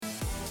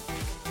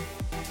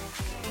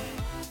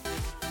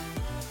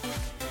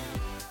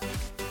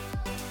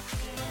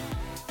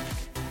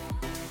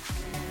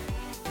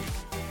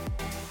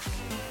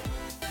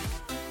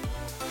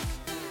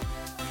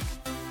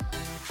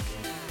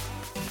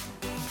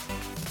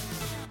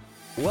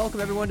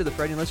Welcome everyone to the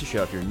Freddie and Lissa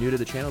Show. If you're new to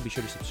the channel, be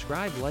sure to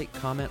subscribe, like,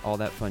 comment, all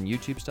that fun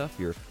YouTube stuff. If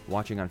you're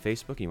watching on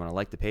Facebook and you want to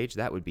like the page,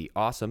 that would be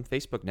awesome.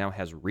 Facebook now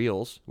has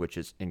Reels, which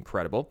is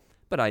incredible.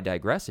 But I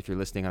digress. If you're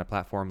listening on a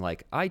platform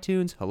like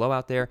iTunes, hello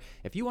out there.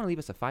 If you want to leave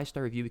us a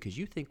 5-star review because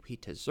you think we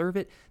deserve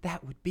it,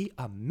 that would be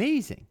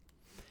amazing.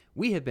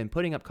 We have been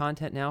putting up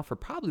content now for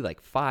probably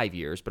like 5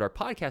 years, but our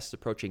podcast is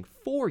approaching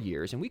 4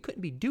 years, and we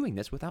couldn't be doing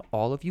this without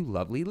all of you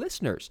lovely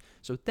listeners.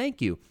 So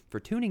thank you for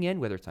tuning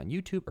in, whether it's on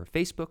YouTube or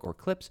Facebook or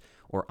Clips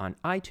or on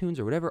iTunes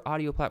or whatever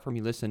audio platform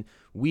you listen.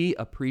 We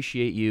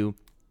appreciate you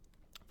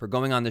for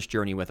going on this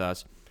journey with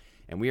us,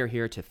 and we are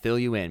here to fill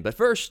you in. But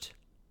first,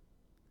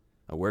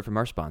 a word from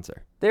our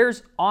sponsor.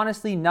 There's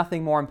honestly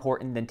nothing more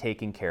important than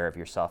taking care of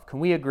yourself.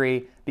 Can we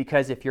agree?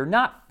 Because if you're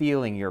not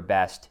feeling your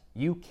best,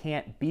 you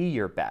can't be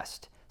your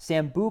best.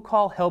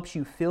 Sambucol helps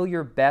you feel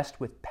your best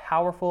with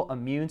powerful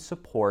immune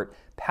support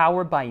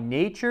powered by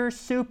nature's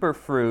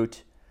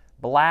superfruit,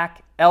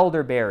 black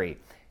elderberry.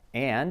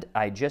 And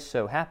I just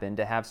so happen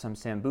to have some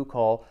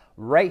Sambucol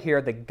right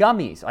here, the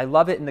gummies. I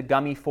love it in the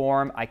gummy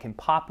form. I can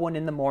pop one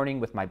in the morning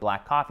with my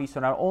black coffee. So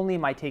not only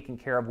am I taking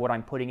care of what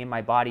I'm putting in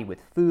my body with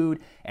food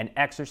and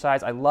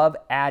exercise, I love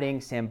adding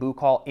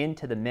Sambucol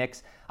into the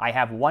mix. I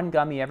have one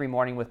gummy every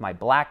morning with my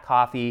black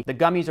coffee. The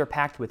gummies are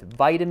packed with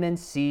vitamin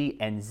C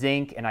and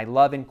zinc, and I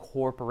love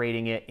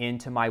incorporating it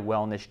into my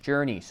wellness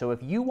journey. So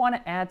if you want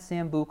to add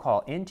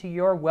Sambucol into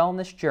your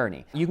wellness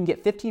journey, you can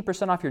get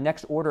 15% off your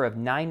next order of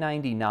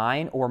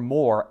 $9.99 or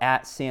more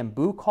at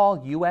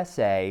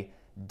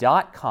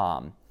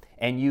SambucolUSA.com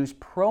and use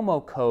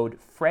promo code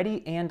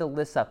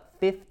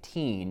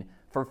FreddieAndAlyssa15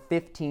 for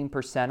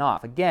 15%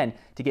 off. Again,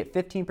 to get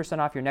 15%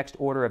 off your next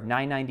order of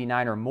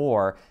 $9.99 or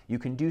more, you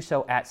can do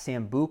so at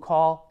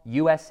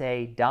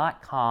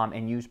SambucolUSA.com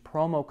and use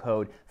promo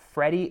code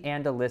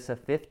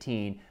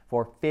FreddieAndAlyssa15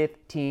 for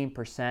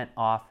 15%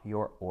 off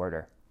your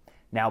order.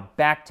 Now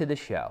back to the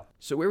show.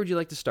 So where would you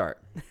like to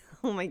start?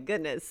 Oh my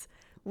goodness.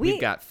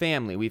 We've got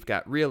family, we've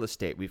got real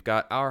estate, we've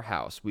got our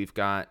house, we've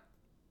got...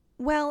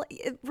 Well,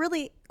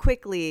 really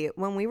quickly,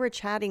 when we were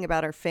chatting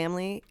about our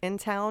family in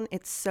town,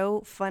 it's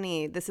so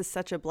funny. This is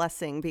such a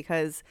blessing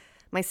because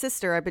my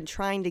sister, I've been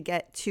trying to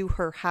get to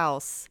her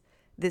house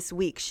this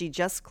week. She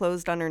just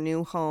closed on her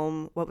new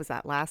home. What was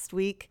that, last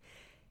week?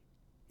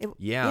 On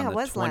the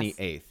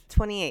 28th.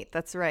 28th,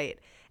 that's right.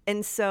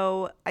 And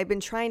so I've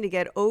been trying to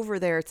get over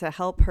there to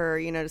help her,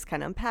 just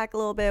kind of unpack a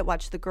little bit,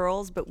 watch the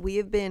girls. But we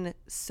have been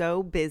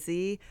so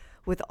busy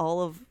with all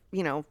of,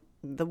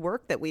 the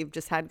work that we've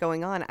just had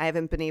going on. I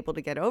haven't been able to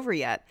get over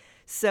yet.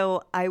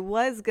 So I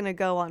was going to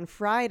go on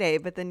Friday,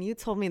 but then you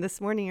told me this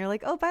morning, you're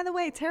like, oh, by the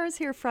way, Tara's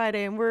here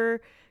Friday and we're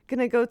going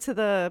to go to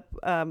the,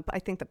 I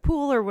think the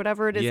pool or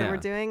whatever it is that we're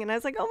doing. And I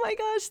was like, oh my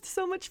gosh,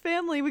 so much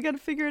family. We got to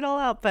figure it all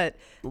out. But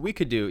we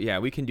can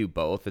do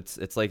both.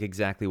 It's like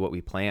exactly what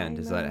we planned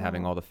is that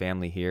having all the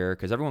family here,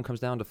 because everyone comes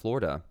down to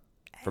Florida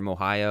from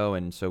Ohio.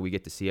 And so we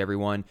get to see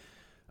everyone.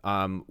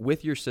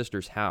 With your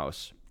sister's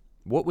house,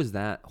 what was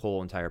that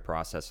whole entire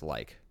process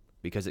like?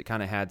 Because it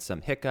kind of had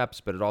some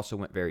hiccups, but it also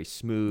went very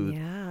smooth.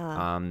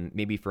 Yeah.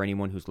 Maybe for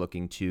anyone who's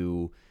looking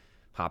to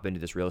hop into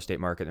this real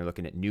estate market, they're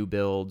looking at new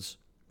builds.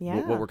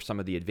 Yeah. What were some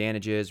of the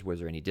advantages? Was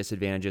there any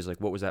disadvantages?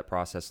 Like, what was that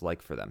process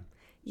like for them?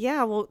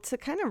 Yeah, well, to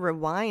kind of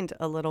rewind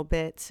a little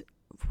bit,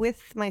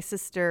 with my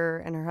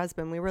sister and her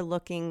husband, we were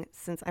looking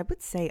since, I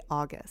would say,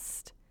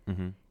 August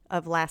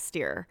of last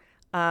year.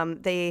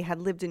 They had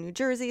lived in New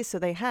Jersey, so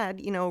they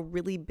had, a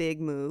really big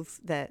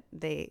move that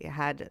they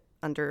had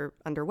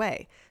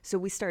underway. So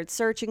we started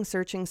searching.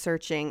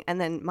 And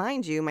then,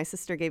 mind you, my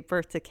sister gave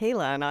birth to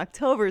Kayla in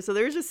October. So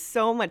there was just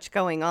so much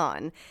going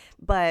on.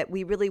 But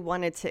we really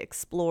wanted to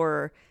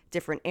explore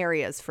different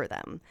areas for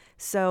them.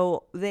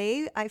 So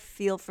I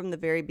feel from the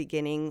very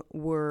beginning,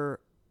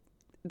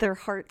 their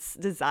heart's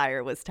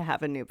desire was to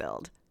have a new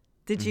build.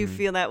 Did you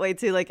feel that way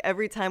too? Like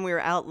every time we were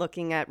out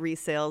looking at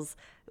resales,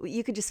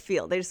 you could just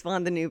feel they just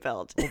wanted the new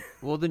build.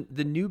 Well,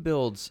 the new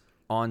builds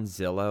on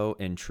Zillow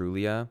and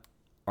Trulia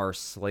are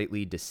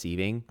slightly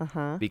deceiving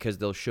because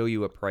they'll show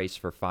you a price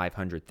for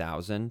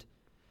 $500,000,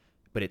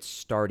 but it's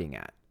starting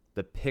at.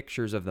 The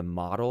pictures of the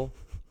model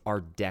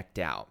are decked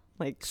out.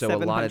 So a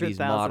lot of these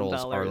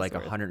models are like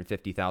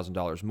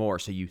 $150,000 more.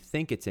 So you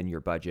think it's in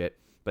your budget,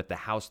 but the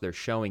house they're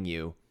showing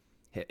you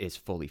is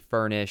fully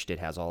furnished. It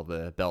has all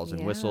the bells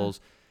and whistles.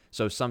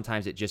 So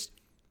sometimes it just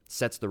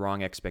sets the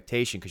wrong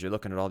expectation because you're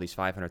looking at all these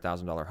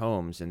 $500,000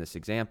 homes in this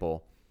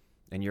example,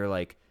 and you're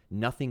like,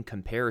 nothing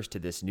compares to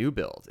this new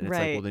build. And it's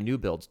like, well, the new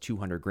build's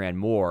 $200,000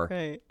 more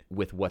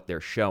with what they're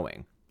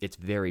showing. It's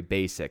very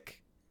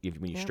basic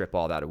when you strip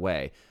all that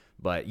away.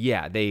 But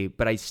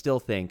but I still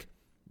think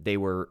they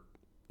were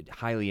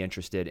highly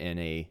interested in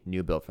a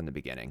new build from the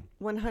beginning.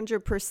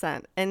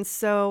 100%. And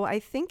so I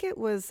think it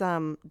was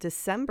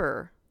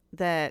December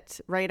that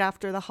right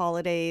after the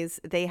holidays,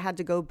 they had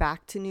to go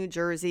back to New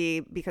Jersey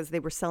because they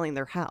were selling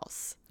their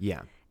house.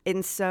 Yeah.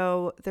 And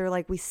so they're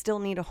like, we still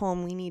need a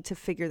home. We need to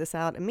figure this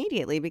out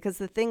immediately, because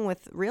the thing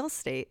with real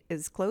estate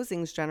is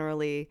closings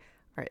generally,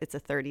 it's a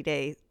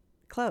 30-day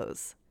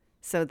close.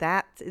 So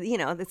that,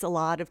 it's a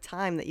lot of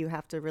time that you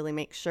have to really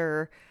make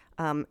sure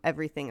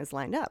everything is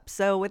lined up.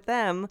 So with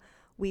them,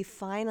 we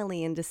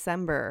finally in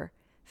December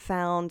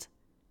found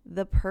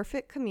the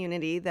perfect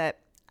community that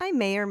I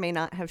may or may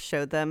not have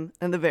showed them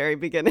in the very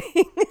beginning.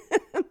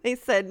 They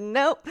said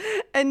nope.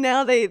 And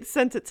now they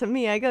sent it to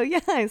me. I go, yeah,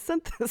 I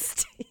sent this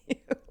to you.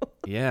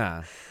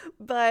 Yeah.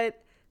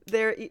 But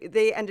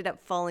they ended up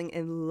falling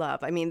in love.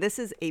 I mean, this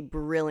is a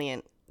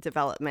brilliant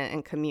development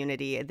and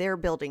community. They're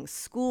building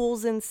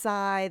schools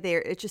inside.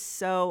 It's just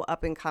so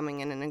up and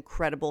coming and an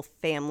incredible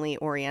family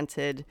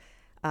oriented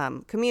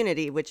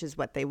community, which is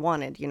what they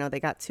wanted. They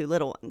got 2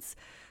 little ones.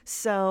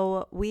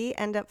 So we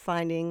end up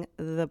finding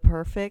the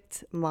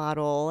perfect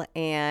model,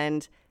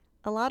 and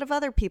a lot of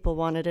other people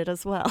wanted it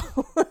as well.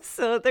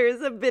 So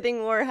there's a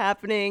bidding war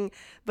happening.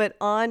 But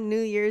on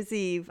New Year's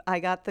Eve, I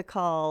got the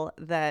call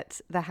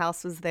that the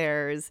house was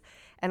theirs.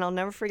 And I'll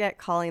never forget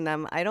calling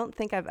them. I don't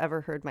think I've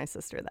ever heard my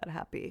sister that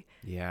happy.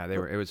 Yeah,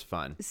 it was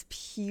fun. It's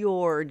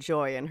pure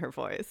joy in her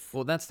voice.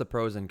 Well, that's the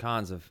pros and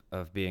cons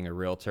of being a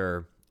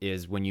realtor,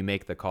 is when you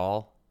make the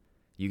call,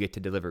 you get to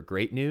deliver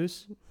great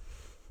news,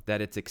 that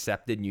it's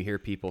accepted, and you hear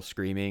people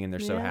screaming and they're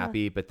so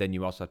happy, but then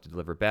you also have to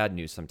deliver bad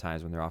news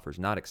sometimes when their offer is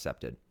not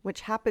accepted.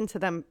 Which happened to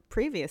them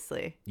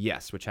previously.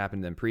 Yes, which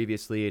happened to them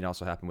previously, and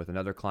also happened with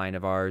another client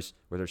of ours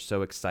where they're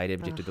so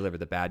excited to deliver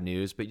the bad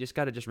news, but you just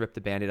got to rip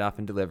the Band-Aid off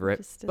and deliver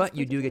it. But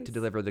you do get to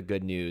deliver the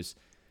good news.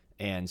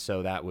 And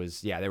so that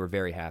was, they were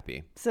very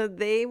happy. So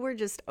they were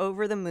just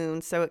over the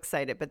moon, so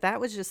excited. But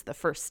that was just the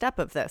first step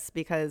of this,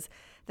 because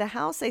the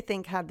house, I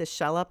think, had the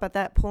shell up at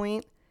that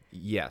point.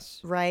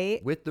 Yes.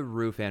 Right? With the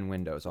roof and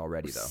windows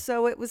already, though.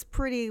 So it was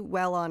pretty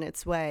well on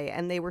its way.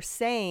 And they were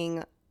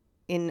saying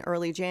in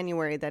early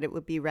January that it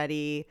would be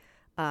ready,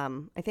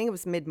 I think it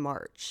was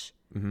mid-March,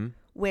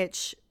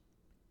 which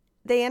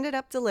they ended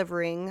up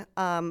delivering.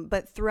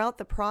 But throughout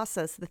the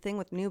process, the thing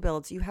with new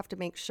builds, you have to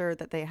make sure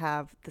that they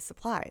have the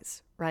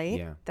supplies, right?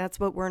 Yeah. That's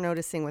what we're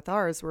noticing with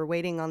ours. We're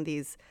waiting on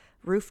these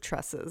roof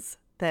trusses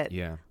that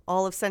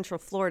all of Central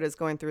Florida is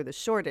going through the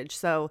shortage.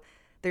 So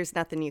there's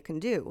nothing you can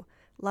do.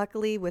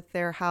 Luckily, with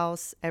their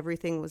house,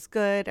 everything was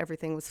good.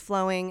 Everything was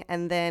flowing.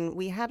 And then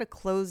we had a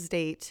close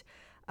date.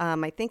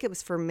 I think it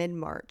was for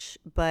mid-March,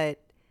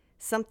 but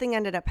something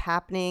ended up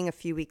happening a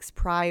few weeks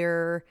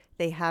prior.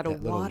 They had a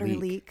water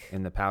leak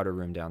in the powder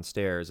room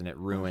downstairs, and it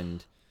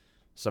ruined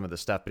some of the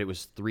stuff. But it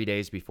was 3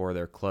 days before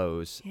their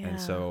close,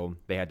 and so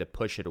they had to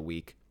push it a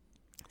week.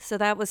 So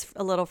that was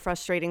a little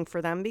frustrating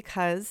for them,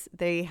 because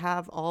they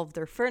have all of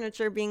their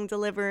furniture being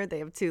delivered. They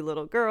have 2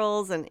 little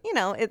girls, and,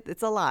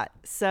 it's a lot.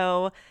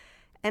 So...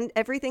 And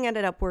everything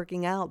ended up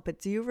working out. But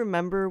do you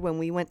remember when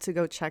we went to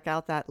go check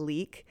out that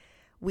leak?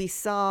 We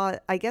saw,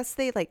 I guess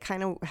they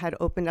kind of had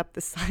opened up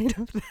the side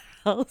of the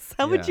house.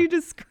 How would you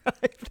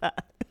describe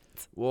that?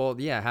 Well,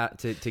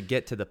 to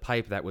get to the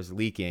pipe that was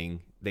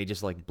leaking, they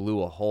just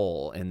blew a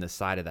hole in the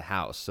side of the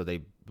house. So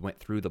they went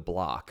through the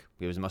block.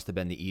 It must have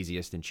been the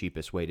easiest and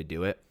cheapest way to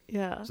do it.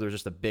 Yeah. So there's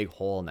just a big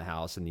hole in the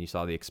house, and you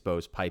saw the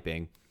exposed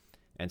piping.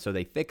 And so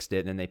they fixed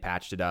it, and then they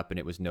patched it up, and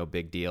it was no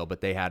big deal.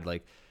 But they had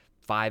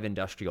 5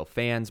 industrial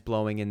fans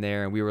blowing in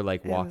there, and we were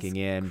walking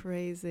in.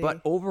 Crazy.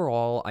 But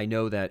overall, I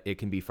know that it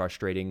can be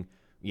frustrating,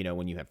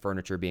 when you have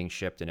furniture being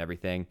shipped and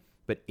everything.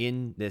 But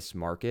in this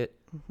market,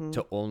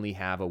 to only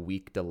have a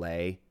week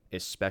delay,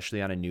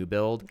 especially on a new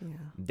build,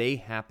 they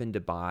happened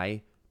to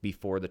buy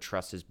before the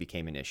trusses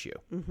became an issue,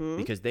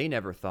 because they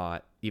never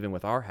thought, even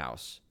with our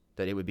house,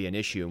 that it would be an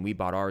issue, and we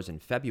bought ours in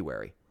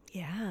February.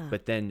 Yeah.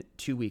 But then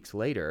 2 weeks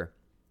later,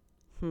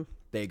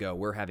 they go,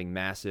 we're having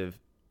massive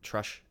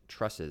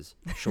trusses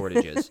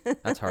shortages.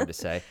 That's hard to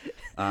say.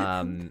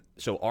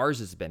 So ours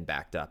has been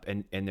backed up,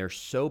 and they're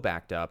so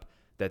backed up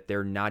that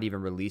they're not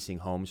even releasing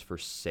homes for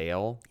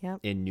sale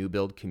in new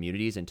build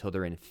communities until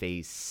they're in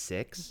phase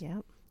 6.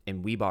 Yep.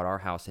 And we bought our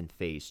house in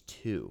phase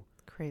 2.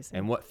 Crazy.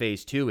 And what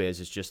phase 2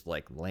 is just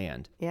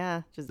land.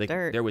 Yeah, just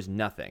dirt. There was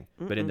nothing.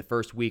 But in the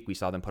first week, we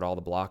saw them put all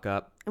the block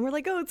up. And we're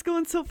like, oh, it's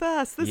going so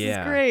fast. This is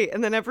great.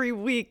 And then every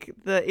week,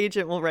 the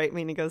agent will write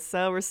me and he goes,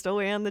 so we're still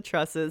waiting on the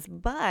trusses.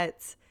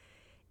 But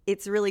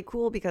it's really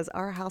cool because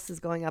our house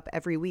is going up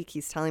every week.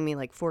 He's telling me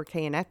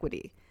 $4K in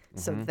equity.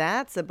 So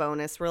that's a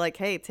bonus. We're like,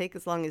 hey, take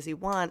as long as you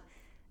want.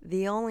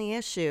 The only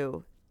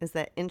issue is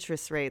that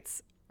interest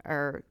rates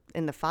are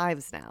in the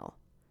 5s now.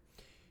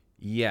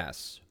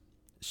 Yes.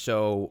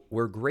 So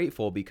we're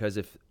grateful because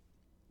if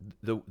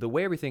the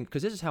way everything,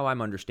 because this is how I'm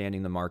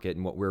understanding the market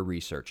and what we're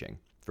researching.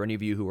 For any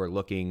of you who are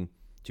looking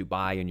to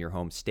buy in your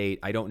home state,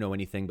 I don't know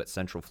anything but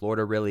Central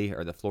Florida really,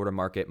 or the Florida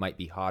market might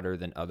be hotter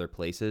than other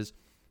places.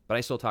 But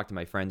I still talk to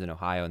my friends in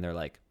Ohio, and they're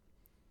like,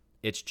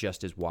 it's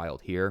just as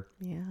wild here.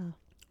 Yeah.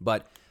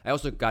 But I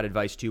also got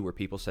advice too, where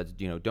people said,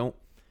 don't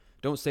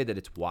say that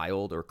it's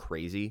wild or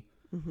crazy,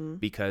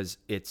 because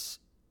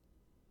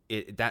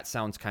that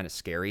sounds kind of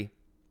scary,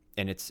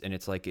 and it's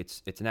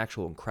an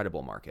actual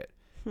incredible market,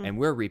 and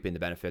we're reaping the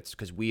benefits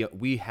because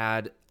we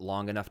had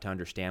long enough to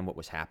understand what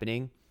was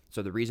happening.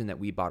 So the reason that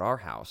we bought our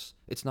house,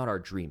 it's not our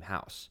dream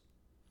house,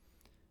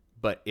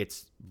 but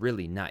it's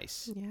really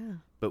nice. Yeah.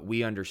 But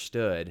we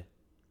understood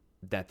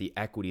that the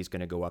equity is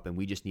going to go up, and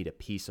we just need a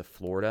piece of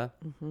Florida.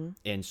 Mm-hmm.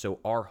 And so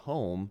our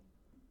home,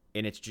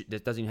 and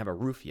it doesn't even have a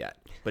roof yet,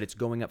 but it's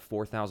going up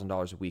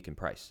 $4,000 a week in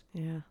price.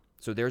 Yeah.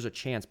 So there's a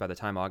chance by the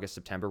time August,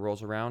 September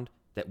rolls around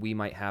that we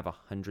might have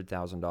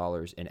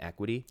 $100,000 in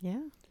equity.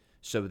 Yeah.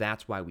 So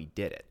that's why we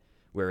did it,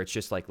 where it's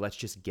just like, let's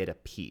just get a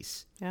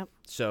piece. Yep.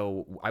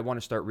 So I want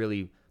to start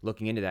really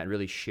looking into that and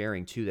really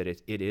sharing too that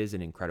it is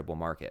an incredible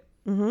market.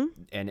 Mm-hmm.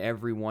 And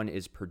everyone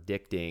is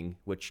predicting,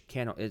 which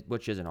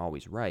isn't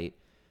always right,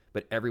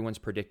 but everyone's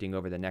predicting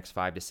over the next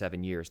 5 to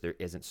 7 years there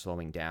isn't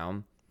slowing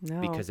down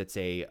because it's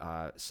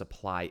a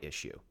supply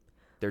issue.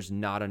 There's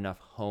not enough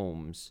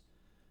homes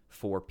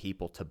for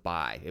people to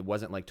buy. It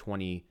wasn't like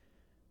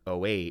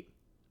 2008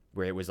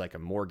 where it was like a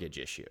mortgage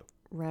issue.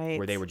 Right.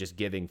 Where they were just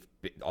giving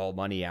all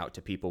money out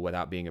to people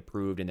without being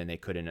approved, and then they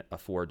couldn't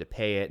afford to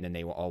pay it, and then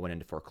they all went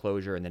into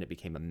foreclosure, and then it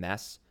became a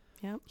mess.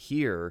 Yep.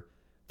 Here,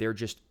 there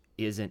just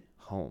isn't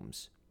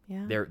homes.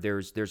 Yeah.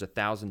 There's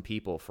 1,000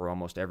 people for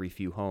almost every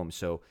few homes.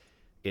 So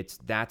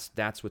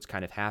that's what's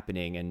kind of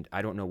happening, and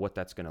I don't know what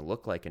that's going to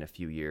look like in a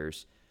few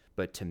years.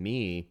 But to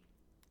me,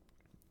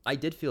 I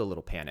did feel a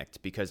little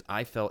panicked because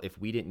I felt if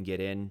we didn't get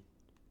in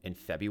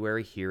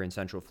February here in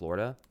Central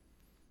Florida,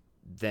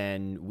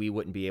 then we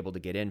wouldn't be able to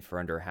get in for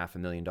under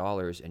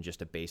 $500,000 in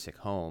just a basic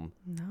home.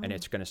 No. And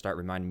it's going to start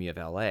reminding me of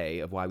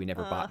LA, of why we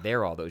never bought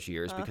there all those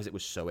years because it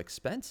was so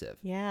expensive.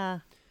 Yeah.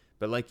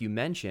 But like you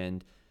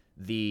mentioned,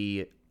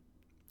 the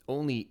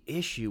only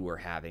issue we're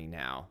having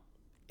now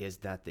is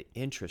that the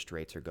interest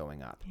rates are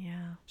going up.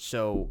 Yeah.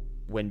 So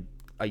when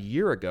a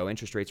year ago,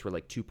 interest rates were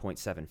like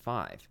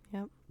 2.75.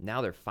 Yep.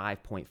 Now they're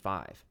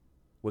 5.5,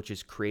 which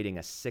is creating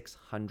a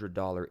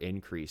 $600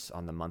 increase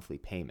on the monthly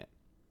payment.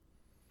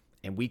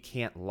 And we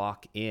can't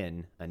lock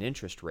in an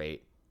interest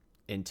rate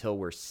until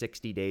we're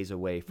 60 days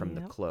away from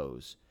the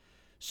close.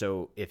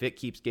 So if it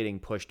keeps getting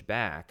pushed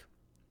back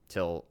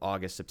till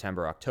August,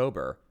 September,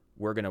 October,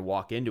 we're going to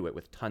walk into it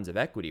with tons of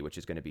equity, which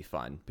is going to be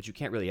fun, but you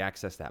can't really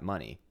access that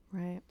money.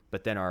 Right.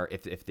 But then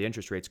if the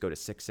interest rates go to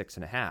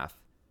 6.5,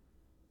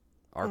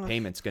 our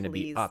payment's going to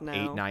be up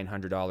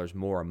 $800-900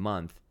 more a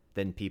month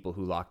than people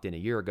who locked in a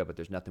year ago, but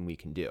there's nothing we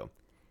can do.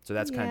 So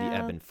that's kind of the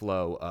ebb and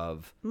flow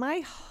of... My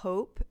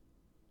hope,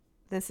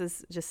 this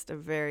is just a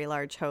very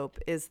large hope,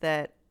 is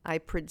that I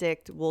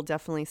predict we'll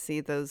definitely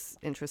see those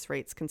interest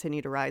rates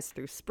continue to rise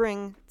through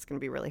spring. It's going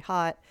to be really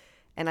hot.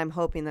 And I'm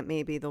hoping that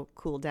maybe they'll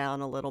cool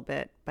down a little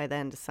bit by the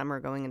end of summer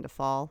going into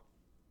fall.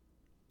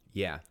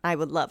 Yeah. I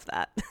would love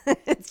that.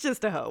 It's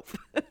just a hope.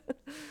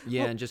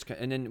 Yeah,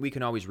 and then we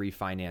can always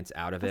refinance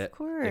out of it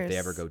if they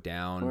ever go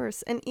down. Of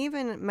course. And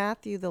even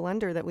Matthew, the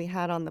lender that we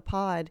had on the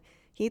pod,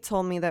 he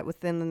told me that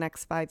within the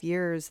next 5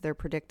 years, they're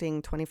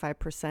predicting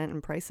 25%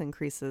 in price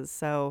increases.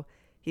 So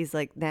he's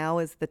like, now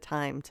is the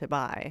time to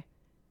buy.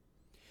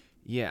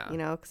 Yeah. You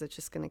know, because it's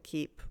just going to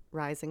keep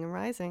rising and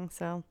rising.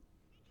 So...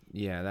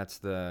 Yeah,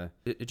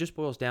 it just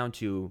boils down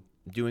to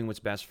doing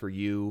what's best for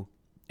you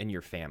and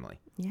your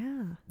family.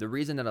 Yeah. The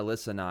reason that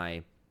Alyssa and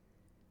I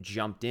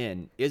jumped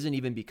in isn't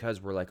even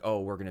because we're like, oh,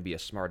 we're going to be a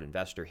smart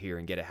investor here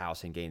and get a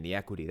house and gain the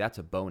equity. That's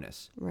a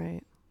bonus. Right.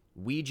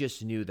 We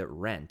just knew that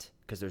rent,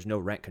 because there's no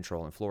rent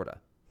control in Florida.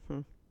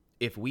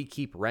 If we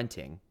keep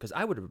renting, because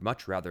I would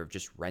much rather have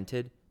just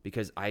rented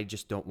because I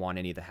just don't want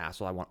any of the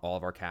hassle. I want all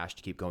of our cash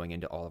to keep going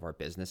into all of our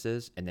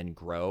businesses and then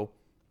grow.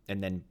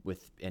 And then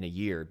within a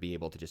year, be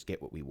able to just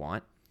get what we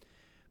want.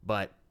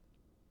 But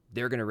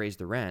they're going to raise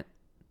the rent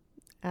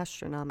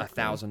astronomically,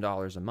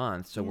 $1,000 a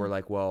month. So we're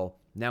like, well,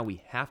 now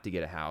we have to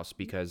get a house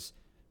because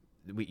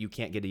you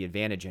can't get the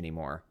advantage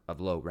anymore of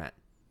low rent.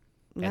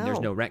 No. And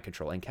there's no rent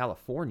control. In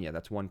California,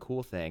 that's one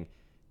cool thing.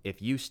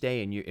 If you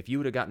stay and if you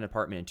would have gotten an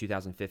apartment in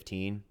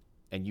 2015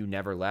 and you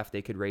never left,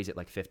 they could raise it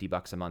like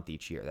 $50 a month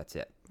each year. That's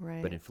it.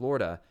 Right. But in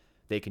Florida,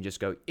 they can just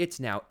go, it's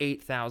now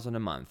 $8,000 a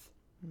month.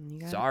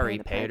 Sorry,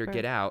 pay it or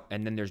get out.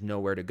 And then there's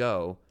nowhere to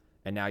go.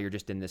 And now you're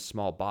just in this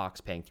small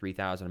box paying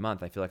 $3,000 a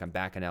month. I feel like I'm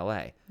back in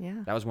LA.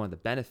 Yeah. That was one of the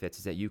benefits,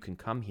 is that you can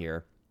come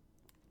here,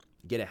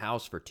 get a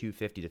house for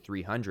 $250 to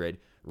 $300,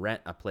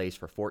 rent a place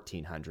for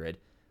 $1,400.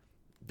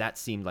 That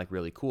seemed like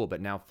really cool.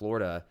 But now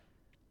Florida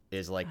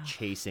is like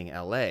chasing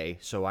LA.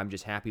 So I'm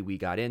just happy we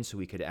got in so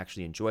we could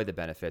actually enjoy the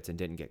benefits and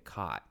didn't get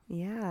caught.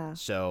 Yeah.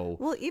 So,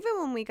 well, even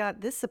when we got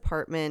this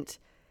apartment,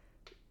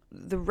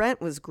 the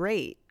rent was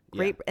great.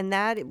 Great. Yeah. And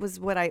that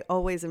was what I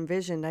always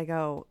envisioned. I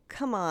go,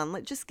 come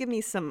on, just give me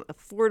some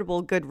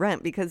affordable, good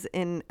rent, because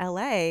in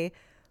LA,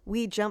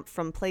 we jumped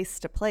from place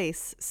to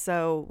place.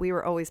 So we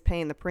were always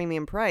paying the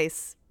premium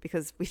price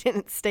because we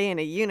didn't stay in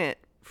a unit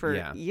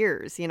for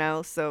years, you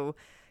know? So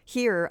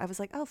here I was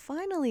like, oh,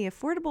 finally,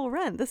 affordable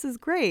rent. This is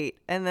great.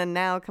 And then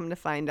now come to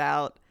find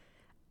out,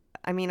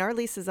 I mean, our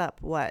lease is up,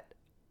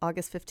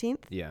 August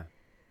 15th? Yeah.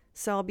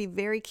 So I'll be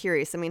very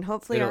curious. I mean,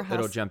 hopefully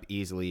it'll jump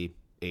easily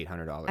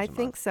 $800 a month. I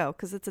think so,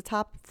 because it's a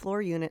top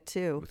floor unit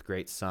too. With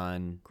great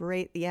sun.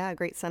 Great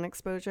sun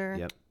exposure.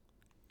 Yep.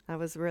 I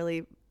was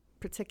really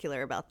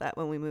particular about that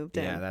when we moved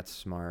in. Yeah, that's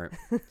smart.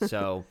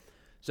 So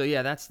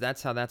yeah,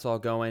 that's how that's all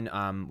going.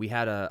 We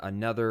had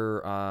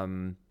another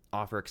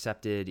offer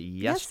accepted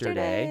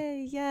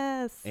yesterday.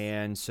 Yes.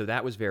 And so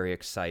that was very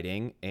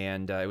exciting.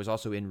 And it was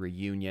also in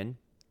Reunion.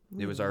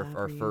 It was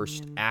our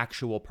first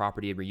actual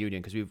property in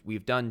Reunion, because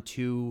we've done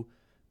 2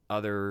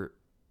 other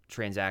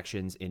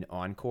transactions in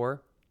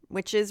Encore.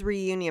 Which is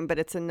Reunion, but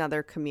it's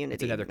another community.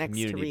 It's another next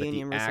community, to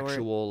Reunion but the Resort.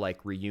 actual like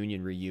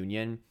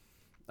Reunion.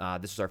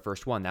 This is our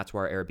first one. That's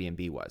where our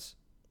Airbnb was.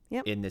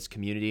 Yep. In this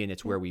community, and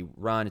it's where we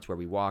run, it's where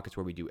we walk, it's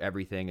where we do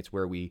everything. It's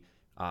where we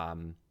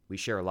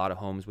share a lot of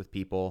homes with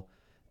people,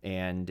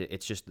 and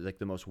it's just like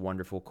the most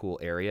wonderful, cool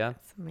area.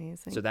 It's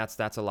amazing. So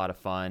that's a lot of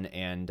fun,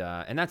 and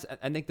that's,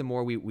 I think the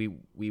more we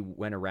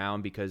went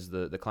around, because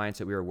the clients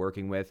that we were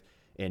working with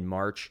in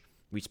March,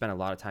 we spent a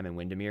lot of time in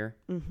Windermere,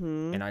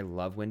 and I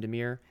love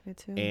Windermere. I do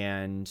too.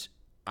 And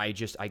I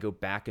go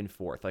back and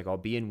forth. Like, I'll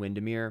be in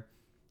Windermere,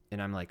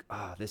 and I'm like,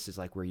 this is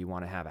like where you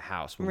want to have a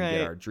house when we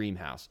get our dream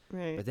house.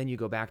 Right. But then you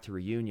go back to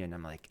Reunion,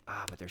 I'm like,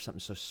 but there's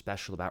something so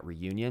special about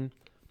Reunion.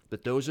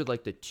 But those are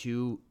like the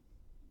 2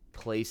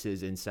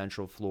 places in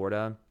Central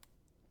Florida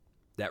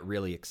that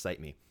really excite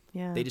me.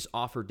 Yeah. They just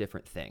offer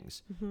different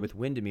things. With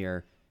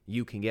Windermere,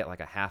 you can get like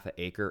a half an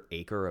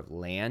acre of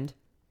land.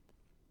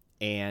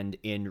 And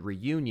in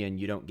Reunion,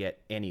 you don't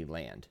get any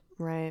land.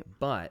 Right.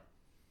 But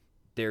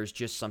there's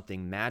just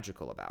something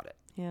magical about it.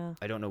 Yeah.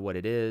 I don't know what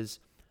it is.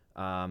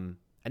 And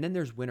then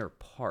there's Winter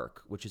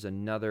Park, which is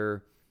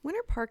another...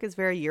 Winter Park is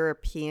very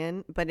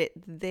European, but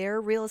their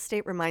real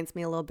estate reminds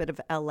me a little bit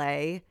of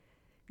LA.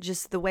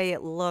 Just the way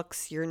it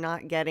looks, you're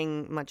not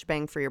getting much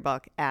bang for your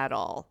buck at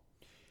all.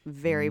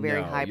 Very,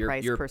 very high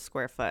price per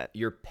square foot.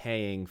 You're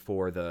paying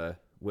for the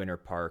Winter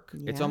Park.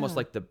 Yeah. It's almost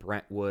like the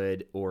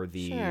Brentwood or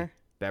the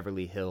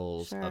Beverly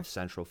Hills of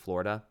Central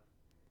Florida.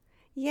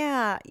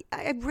 Yeah,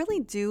 I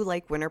really do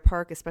like Winter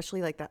Park,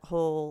 especially like that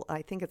whole,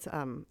 I think it's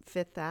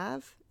Fifth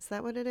Ave. Is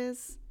that what it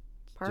is?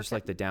 Park? Just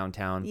like the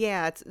downtown.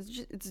 Yeah,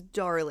 it's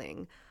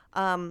darling.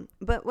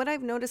 But what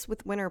I've noticed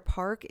with Winter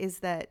Park is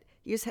that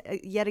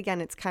yet again,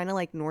 it's kind of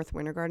like North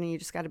Winter Garden. You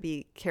just got to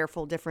be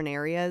careful, different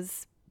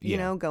areas, you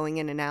know, going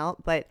in and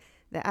out. But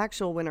the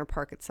actual Winter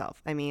Park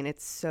itself, I mean,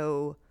 it's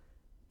so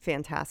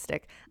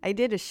fantastic. I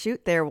did a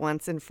shoot there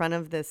once in front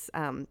of this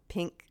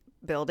pink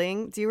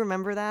building. Do you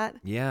remember that?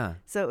 Yeah.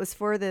 So it was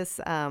for this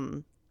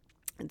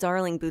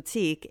darling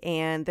boutique,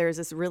 and there's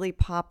this really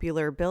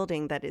popular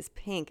building that is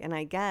pink, and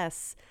I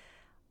guess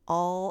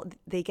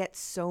they get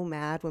so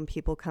mad when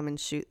people come and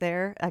shoot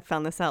there. I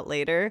found this out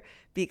later,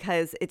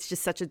 because it's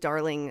just such a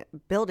darling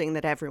building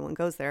that everyone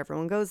goes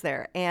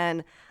there.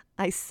 And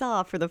I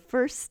saw for the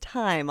first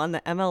time on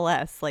the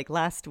MLS, like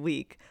last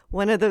week,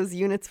 one of those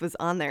units was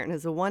on there, and it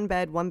was a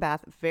 1-bed,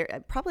 1-bath,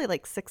 probably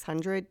like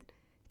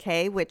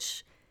 $600K,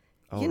 which,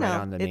 you know, right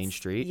on the main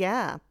street.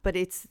 Yeah, but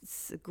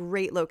it's a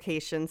great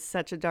location,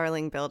 such a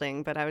darling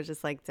building. But I was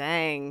just like,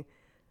 dang,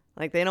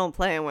 like they don't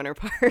play in Winter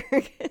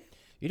Park.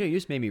 You know, you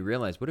just made me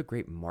realize what a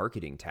great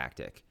marketing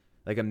tactic.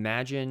 Like,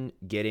 imagine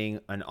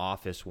getting an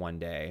office one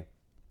day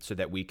so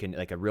that we can,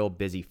 like a real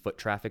busy foot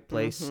traffic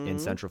place in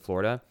Central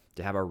Florida,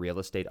 to have our real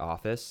estate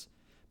office,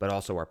 but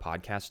also our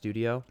podcast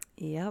studio.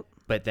 Yep.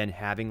 But then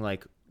having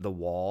like the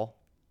wall,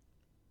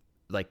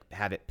 like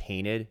have it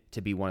painted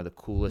to be one of the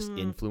coolest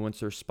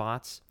influencer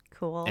spots.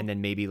 Cool. And then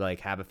maybe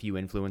like have a few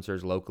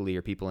influencers locally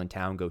or people in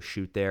town go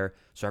shoot there.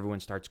 So everyone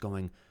starts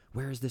going,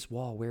 where is this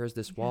wall? Where is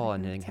this wall?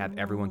 And then have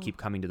everyone keep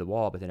coming to the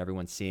wall, but then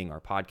everyone's seeing our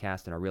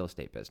podcast and our real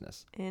estate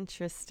business.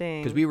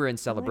 Interesting. Because we were in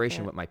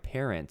Celebration with my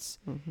parents,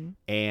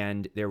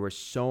 and there was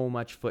so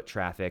much foot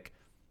traffic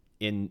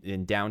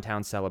in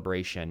downtown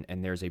Celebration,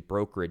 and there's a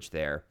brokerage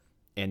there,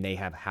 and they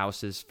have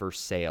houses for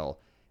sale.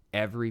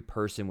 Every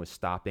person was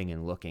stopping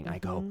and looking. I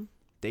go,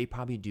 they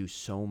probably do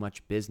so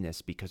much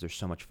business because there's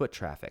so much foot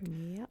traffic.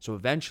 Yep. So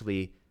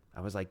eventually I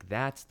was like,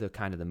 that's the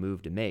kind of the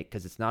move to make,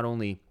 because it's not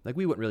only like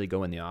we wouldn't really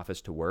go in the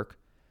office to work,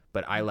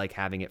 but I like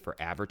having it for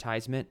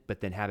advertisement,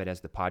 but then have it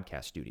as the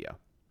podcast studio.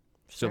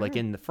 So like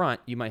in the front,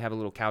 you might have a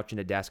little couch and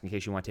a desk in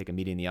case you want to take a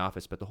meeting in the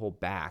office, but the whole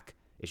back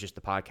is just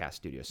the podcast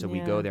studio. So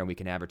we go there and we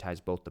can advertise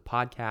both the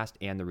podcast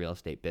and the real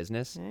estate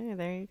business. Hey,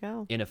 there you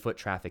go. In a foot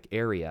traffic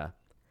area.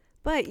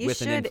 But you with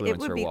should. An influencer It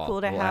would be wall.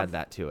 cool to we'll have. add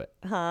that to it.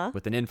 Huh?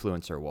 With an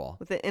influencer wall.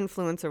 With the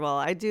influencer wall,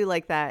 I do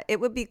like that. It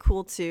would be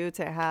cool too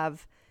to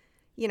have,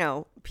 you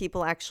know,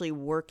 people actually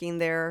working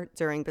there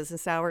during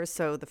business hours.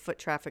 So the foot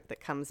traffic that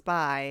comes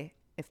by,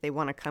 if they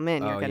want to come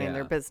in, you're getting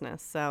their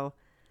business. So,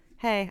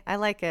 hey, I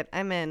like it.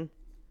 I'm in.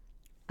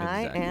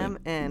 Exactly. I am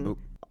in. Oop.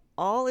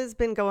 All has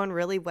been going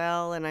really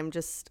well, and I'm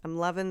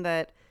loving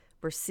that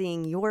we're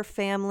seeing your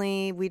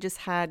family. We just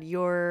had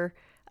your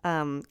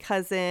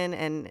cousin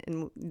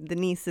and the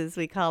nieces,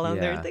 we call them.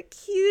 Yeah. They're the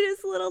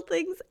cutest little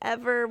things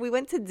ever. We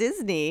went to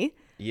Disney.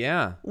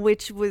 Yeah.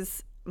 Which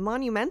was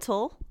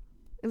monumental.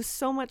 It was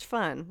so much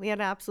fun. We had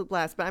an absolute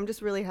blast. But I'm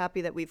just really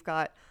happy that we've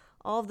got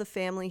all of the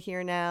family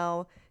here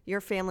now. Your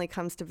family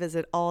comes to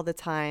visit all the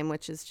time,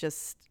 which is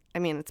just, I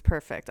mean, it's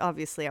perfect.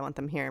 Obviously, I want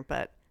them here,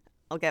 but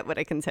I'll get what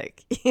I can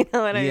take. You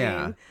know what I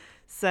mean?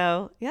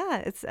 So,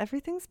 yeah,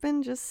 everything's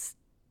been just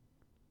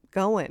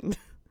going.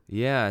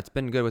 Yeah, it's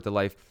been good with the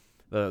life.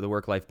 the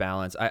work-life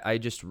balance. I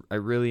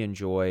really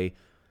enjoy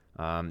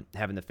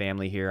having the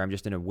family here. I'm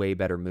just in a way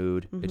better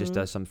mood. It just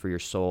does something for your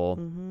soul.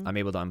 I'm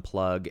able to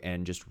unplug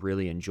and just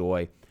really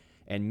enjoy.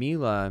 And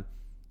Mila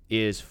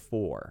is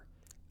 4,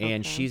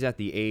 and she's at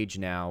the age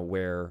now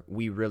where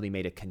we really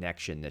made a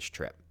connection this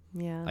trip.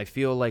 Yeah. I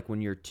feel like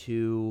when you're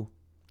 2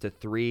 to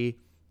 3,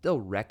 they'll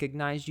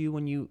recognize you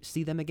when you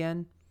see them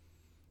again.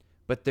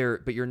 But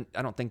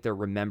I don't think they're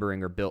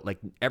remembering or built like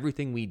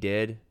everything we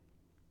did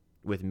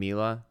with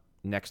Mila.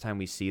 Next time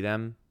we see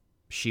them,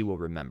 she will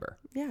remember.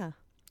 Yeah.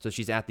 So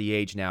she's at the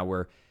age now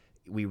where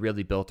we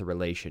really built a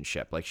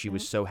relationship. Like she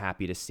was so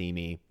happy to see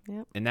me.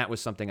 Yep. And that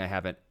was something I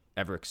haven't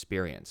ever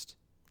experienced.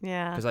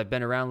 Yeah. Because I've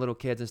been around little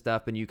kids and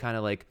stuff, and you kind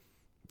of like,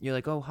 you're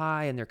like, oh,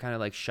 hi. And they're kind of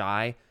like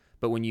shy.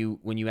 But when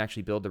you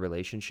actually build the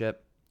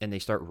relationship and they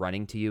start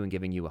running to you and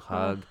giving you a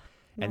hug.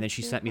 And then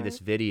she sent me this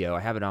video. I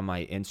have it on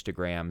my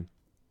Instagram.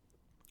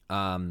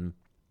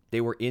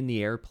 They were in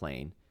the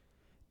airplane,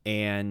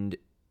 and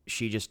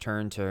she just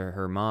turned to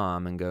her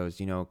mom and goes,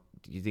 do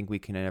you think we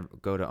can ever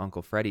go to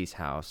Uncle Freddie's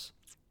house?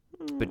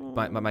 But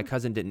my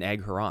cousin didn't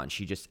egg her on.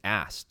 She just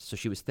asked. So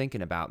she was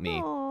thinking about me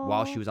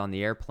while she was on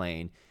the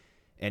airplane,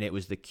 and it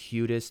was the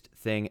cutest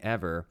thing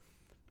ever.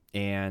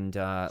 And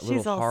She's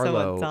little also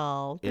Harlow a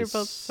doll. They're is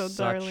both so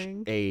such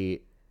darling.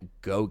 a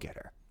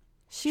go-getter.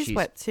 She's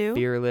what, 2?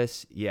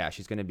 Fearless. Yeah,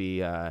 she's gonna be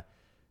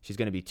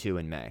 2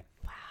 in May.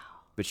 Wow.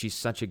 But she's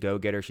such a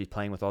go-getter. She's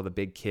playing with all the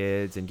big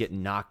kids and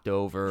getting knocked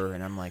over,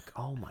 and I'm like,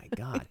 oh my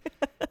God.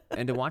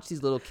 And to watch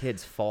these little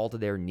kids fall to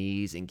their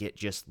knees and get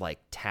just like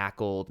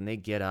tackled, and they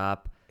get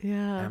up.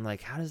 Yeah. And I'm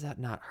like, how does that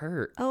not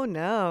hurt? Oh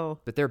no.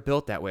 But they're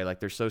built that way.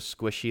 Like they're so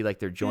squishy, like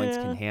their joints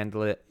can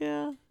handle it.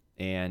 Yeah.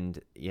 And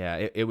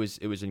yeah, it was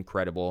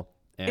incredible.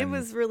 And it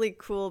was really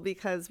cool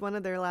because one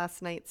of their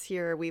last nights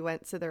here, we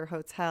went to their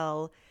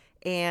hotel,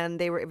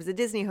 and it was a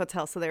Disney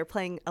hotel. So they were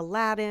playing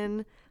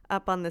Aladdin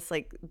up on this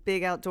like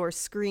big outdoor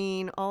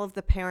screen. All of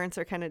the parents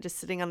are kind of just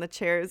sitting on the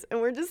chairs,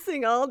 and we're just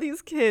seeing all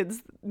these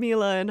kids,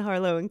 Mila and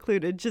Harlow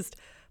included, just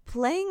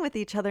playing with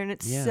each other. And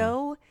it's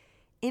so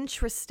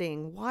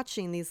interesting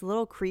watching these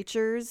little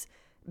creatures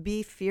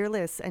be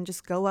fearless and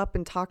just go up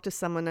and talk to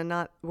someone and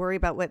not worry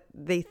about what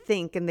they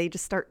think, and they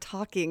just start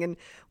talking. And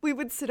we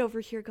would sit over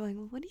here going,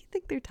 well, what do you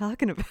think they're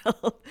talking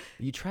about?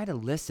 You try to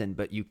listen,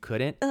 but you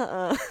couldn't.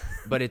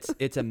 But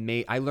it's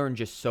amazing. I learned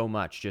just so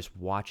much just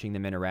watching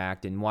them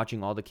interact and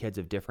watching all the kids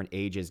of different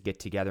ages get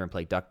together and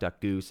play Duck,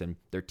 Duck, Goose, and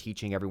they're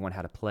teaching everyone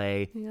how to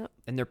play. Yep.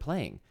 And they're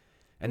playing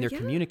and they're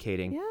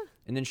communicating. Yeah.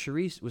 And then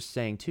Cherise was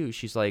saying too,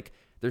 she's like,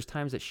 there's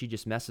times that she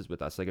just messes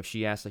with us. Like if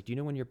she asks, like, do you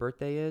know when your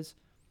birthday is?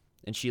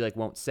 And she like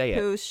won't say it.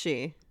 Who's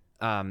she?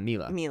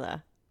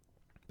 Mila.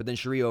 But then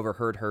Cherie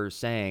overheard her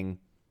saying,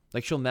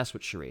 like, she'll mess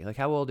with Cherie. Like,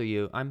 how old are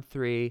you? I'm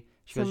 3.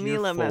 She goes,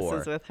 Mila you're 4.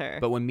 messes with her.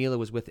 But when Mila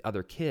was with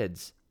other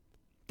kids,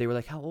 they were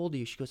like, how old are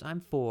you? She goes,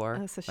 I'm 4.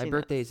 Oh, so my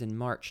birthday is in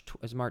March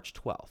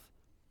 12th.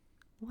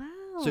 Wow.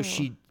 So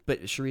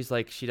but Cherie's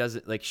like, she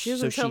doesn't like, She so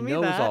doesn't she tell me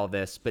knows that. all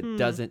this, but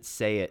doesn't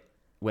say it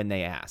when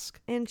they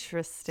ask.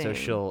 Interesting. So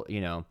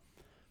she'll,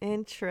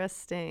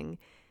 Interesting.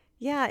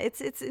 Yeah, it's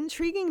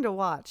intriguing to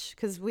watch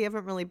because we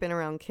haven't really been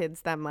around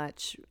kids that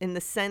much in the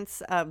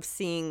sense of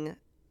seeing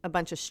a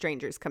bunch of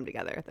strangers come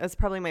together. That was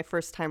probably my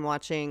first time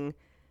watching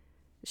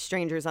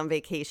strangers on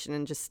vacation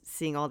and just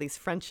seeing all these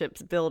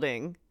friendships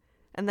building.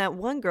 And that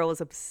one girl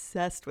was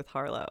obsessed with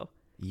Harlow.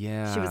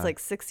 Yeah. She was like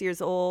 6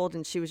 years old,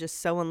 and she was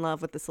just so in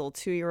love with this little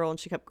 2-year-old, and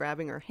she kept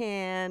grabbing her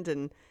hand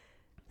and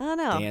I don't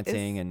know.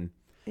 Dancing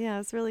Yeah,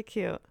 it's really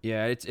cute.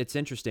 Yeah, it's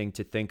interesting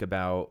to think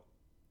about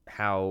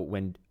how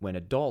when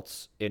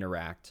adults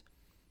interact,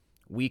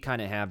 we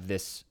kind of have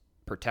this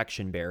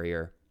protection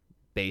barrier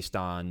based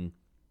on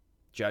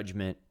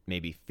judgment,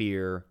 maybe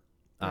fear,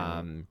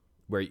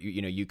 where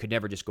you could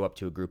never just go up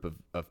to a group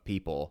of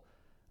people.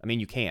 I mean,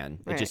 you can.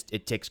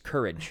 It takes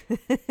courage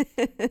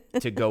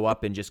to go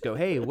up and just go,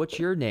 hey, what's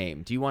your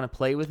name? Do you want to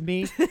play with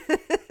me?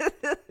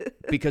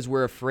 Because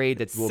we're afraid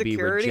that we'll be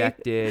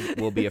rejected.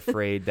 We'll be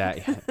afraid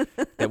that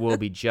we'll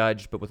be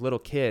judged. But with little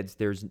kids,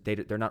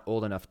 they're not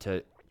old enough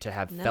to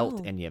have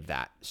felt any of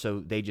that. So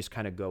they just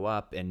kind of go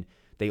up and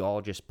they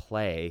all just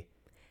play.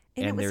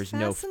 And there's no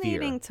fear. It was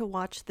fascinating to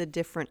watch the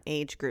different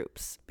age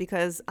groups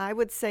because I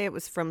would say it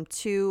was from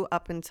 2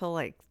 up until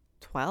like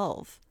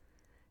 12.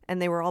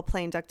 And they were all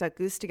playing Duck, Duck,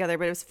 Goose together.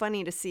 But it was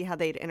funny to see how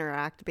they'd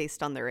interact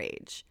based on their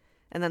age.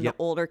 And then the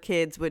older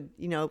kids would,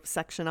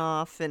 section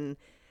off. And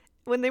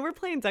when they were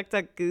playing Duck,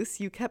 Duck,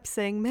 Goose, you kept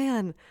saying,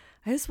 man,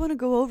 I just want to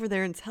go over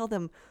there and tell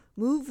them,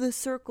 move the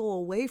circle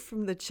away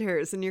from the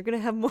chairs and you're going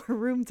to have more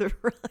room to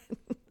run.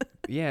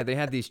 Yeah, they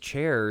had these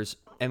chairs.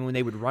 And when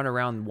they would run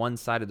around one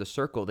side of the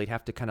circle, they'd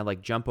have to kind of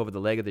like jump over the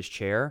leg of this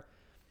chair.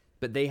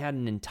 But they had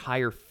an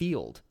entire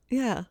field.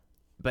 Yeah.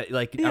 But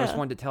I just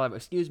wanted to tell them,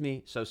 excuse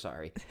me, so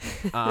sorry.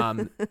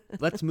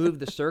 Let's move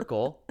the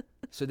circle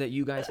so that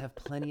you guys have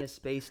plenty of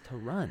space to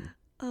run.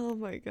 Oh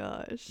my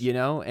gosh.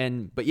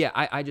 But yeah,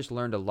 I just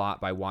learned a lot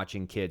by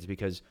watching kids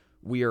because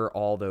we are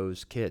all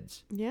those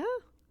kids. Yeah.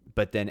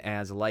 But then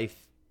as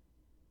life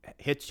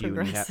hits you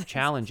and you have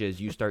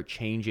challenges, you start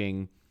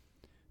changing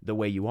the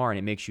way you are. And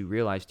it makes you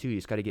realize too, you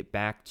just got to get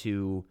back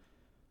to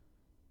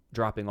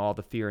dropping all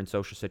the fear in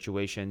social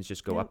situations.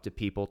 Just go up to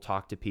people,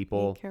 talk to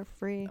people, be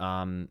carefree,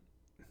 and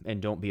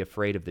don't be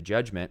afraid of the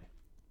judgment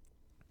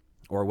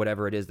or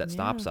whatever it is that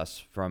stops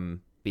us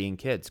from being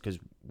kids. Because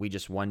we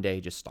just one day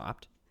just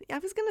stopped. I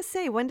was going to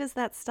say, when does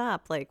that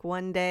stop? Like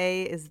one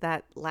day is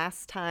that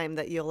last time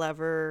that you'll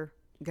ever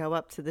go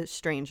up to the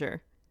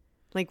stranger?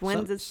 Like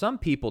when does... Some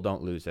people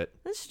don't lose it.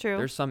 That's true.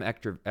 There's some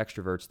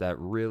extroverts that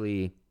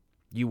really,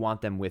 you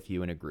want them with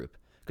you in a group.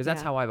 Because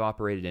that's how I've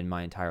operated in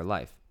my entire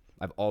life.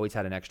 I've always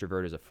had an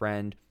extrovert as a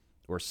friend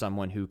or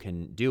someone who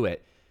can do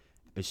it.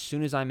 As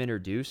soon as I'm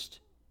introduced,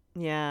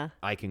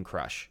 I can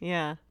crush.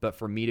 Yeah. But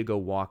for me to go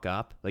walk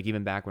up, like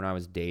even back when I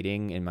was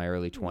dating in my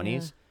early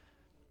 20s,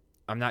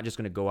 I'm not just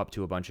going to go up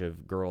to a bunch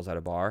of girls at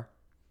a bar.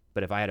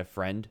 But if I had a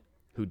friend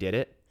who did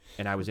it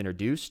and I was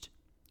introduced,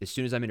 as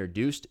soon as I'm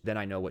introduced, then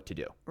I know what to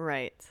do.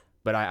 Right.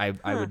 But I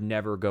would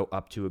never go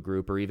up to a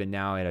group, or even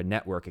now at a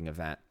networking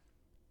event.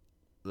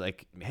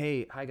 Like,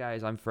 hey, hi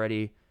guys, I'm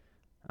Freddie,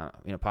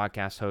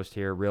 podcast host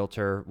here,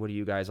 realtor. What do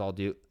you guys all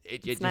do?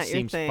 It just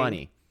seems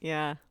funny.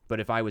 Yeah. But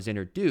if I was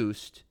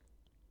introduced,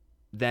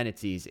 then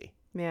it's easy.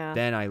 Yeah.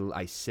 Then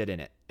I sit in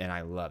it and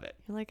I love it.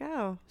 You're like,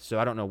 oh. So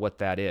I don't know what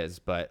that is,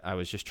 but I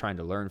was just trying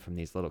to learn from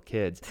these little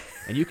kids.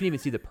 And you can even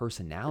see the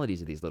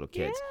personalities of these little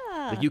kids.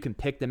 Yeah. Like you can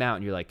pick them out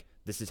and you're like,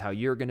 this is how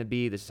you're going to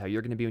be. This is how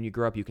you're going to be when you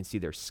grow up. You can see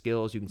their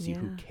skills. You can see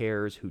who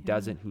cares, who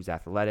doesn't, who's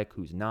athletic,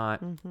 who's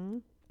not. Mm-hmm.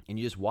 And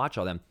you just watch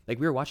all them. Like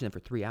we were watching them for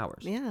 3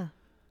 hours. Yeah.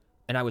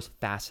 And I was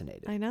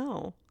fascinated. I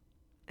know.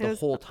 The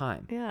whole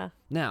time. Yeah.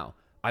 Now,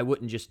 I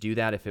wouldn't just do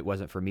that if it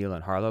wasn't for Mila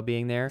and Harlow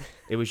being there.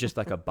 It was just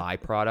like a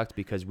byproduct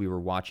because we were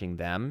watching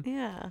them.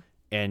 Yeah.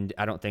 And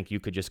I don't think you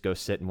could just go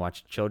sit and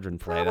watch children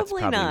play. Probably That's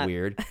probably not.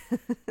 weird.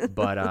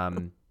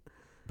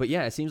 But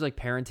yeah, it seems like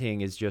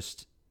parenting is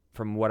just,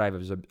 from what I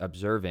was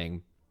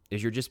observing,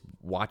 is you're just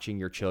watching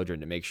your children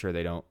to make sure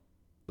they don't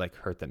like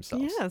hurt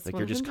themselves. Yes, like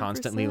you're just 100%.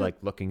 constantly like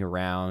looking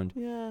around.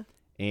 Yeah.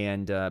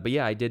 And but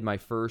yeah, I did my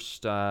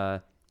first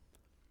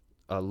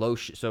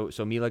lotion.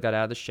 So Mila got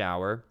out of the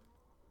shower,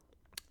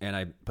 and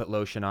I put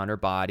lotion on her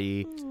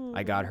body.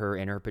 I got her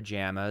in her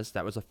pajamas.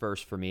 That was a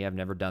first for me. I've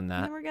never done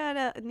that. Never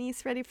got a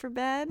niece ready for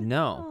bed?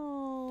 No.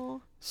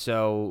 Oh.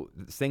 So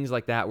things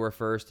like that were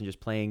first, and just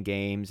playing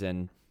games,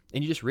 and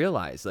you just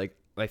realize, like,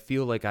 I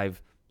feel like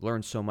I've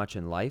learned so much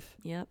in life.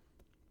 Yep.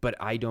 But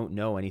I don't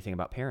know anything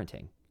about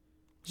parenting.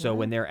 So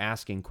when they're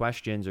asking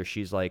questions, or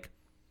she's like,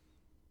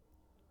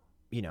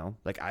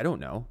 like, I don't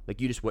know. Like,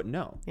 you just wouldn't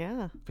know.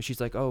 Yeah. Because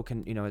she's like, oh,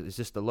 is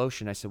this the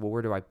lotion? I said, well,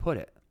 where do I put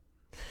it?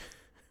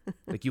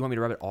 Like, you want me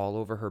to rub it all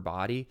over her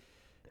body?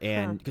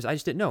 And because I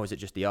just didn't know. Is it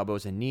just the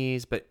elbows and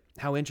knees? But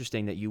how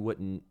interesting that you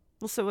wouldn't.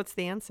 Well, so what's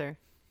the answer?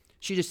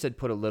 She just said,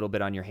 put a little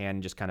bit on your hand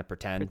and just kind of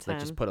pretend. Like,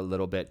 just put a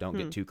little bit. Don't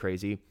get too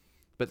crazy.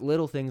 But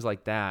little things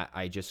like that,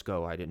 I just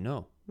go, I didn't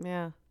know.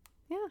 Yeah.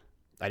 Yeah.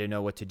 I didn't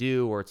know what to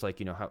do. Or it's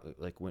like, how,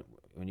 like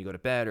when you go to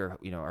bed, or,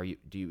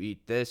 do you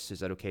eat this? Is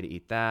that okay to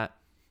eat that?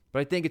 But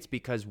I think it's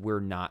because we're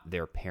not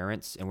their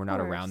parents and we're not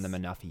around them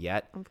enough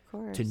yet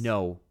to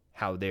know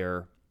how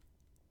they're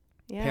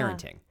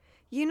parenting.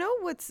 You know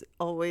what's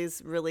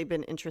always really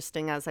been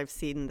interesting as I've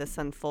seen this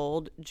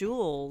unfold?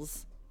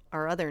 Jules,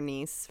 our other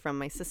niece from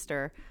my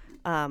sister,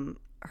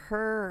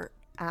 her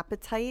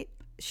appetite,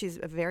 she's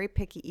a very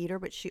picky eater,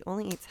 but she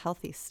only eats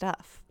healthy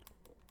stuff.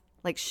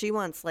 Like she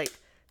wants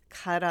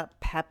cut up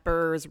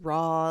peppers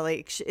raw.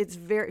 Like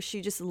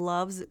she just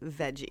loves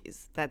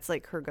veggies. That's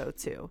like her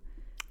go-to.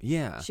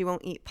 Yeah. She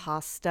won't eat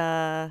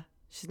pasta.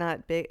 She's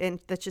not big. And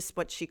that's just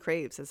what she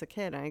craves as a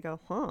kid. And I go,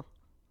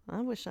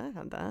 I wish I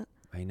had that.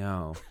 I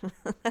know.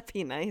 That'd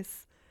be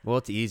nice. Well,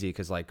 it's easy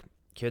because like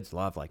kids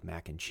love like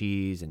mac and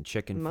cheese and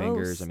chicken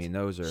fingers. I mean,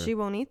 those are. She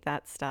won't eat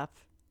that stuff.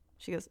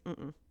 She goes,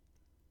 mm-mm.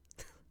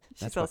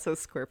 She's also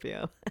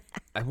Scorpio.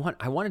 I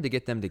wanted to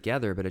get them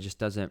together, but it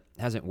just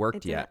hasn't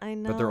worked yet. I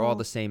know. But they're all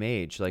the same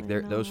age. Like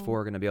those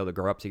four are going to be able to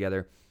grow up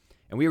together.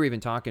 And we were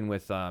even talking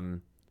with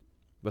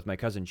my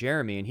cousin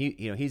Jeremy, and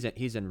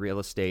he's in real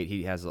estate.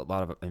 He has a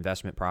lot of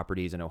investment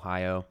properties in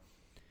Ohio,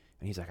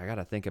 and he's like, I got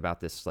to think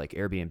about this like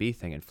Airbnb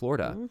thing in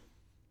Florida. Mm-hmm.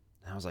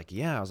 And I was like,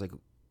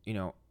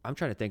 I'm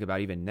trying to think about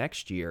even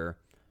next year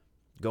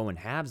going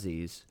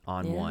halvesies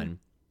on one,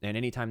 and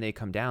anytime they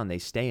come down, they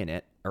stay in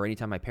it, or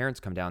anytime my parents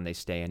come down, they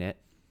stay in it,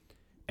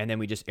 and then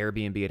we just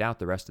Airbnb it out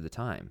the rest of the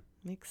time.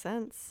 Makes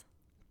sense.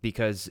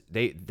 Because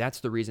that's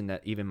the reason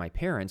that even my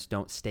parents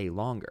don't stay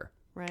longer.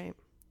 Right.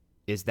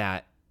 Is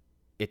that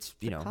it's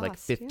like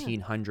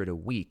 $1,500 a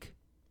week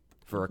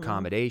for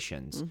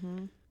accommodations.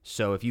 Mm-hmm.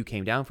 So if you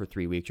came down for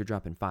 3 weeks, you're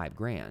dropping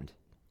 $5,000.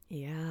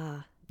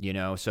 Yeah.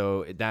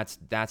 So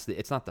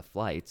it's not the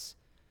flights.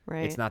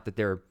 Right. It's not that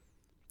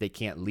they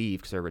can't leave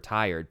because they're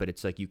retired, but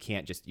it's like you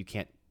can't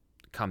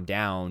come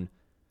down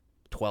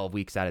 12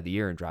 weeks out of the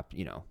year and drop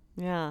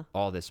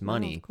all this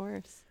money. Of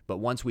course. But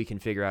once we can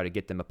figure out how to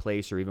get them a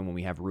place, or even when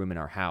we have room in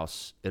our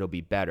house, it'll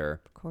be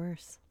better. Of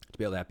course. To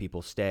be able to have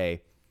people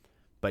stay.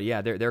 But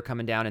yeah, they're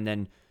coming down,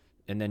 and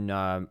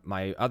then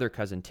my other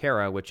cousin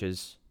Tara, which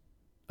is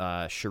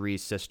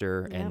Cherie's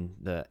sister and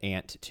the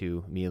aunt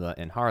to Mila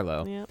and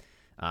Harlow.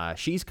 Yep.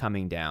 She's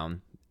coming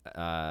down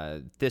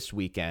this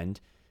weekend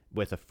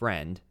with a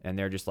friend, and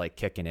they're just like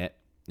kicking it.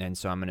 And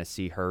so I'm going to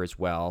see her as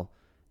well.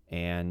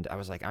 And I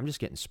was like, I'm just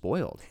getting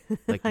spoiled.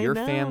 Like your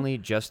family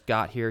just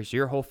got here. So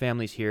your whole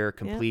family's here,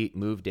 complete,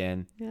 moved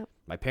in. Yep.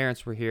 My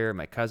parents were here.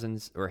 My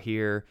cousins were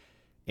here.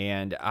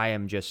 And I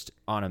am just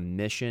on a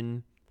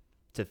mission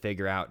to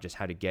figure out just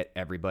how to get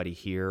everybody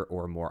here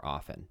or more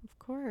often. Of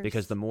course.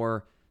 Because the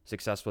more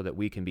successful that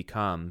we can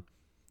become,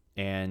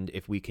 and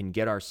if we can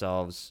get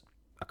ourselves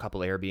a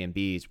couple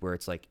Airbnbs where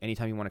it's like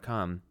anytime you want to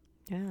come,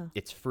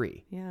 it's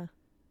free. Yeah.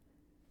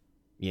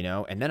 You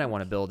know, and then I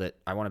want to build it.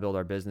 I want to build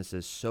our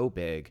businesses so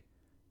big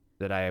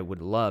that I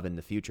would love in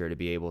the future to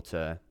be able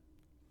to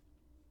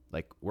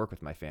like work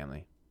with my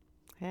family.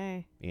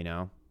 Hey. You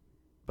know,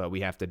 but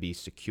we have to be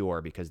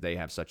secure because they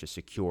have such a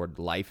secured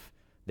life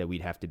that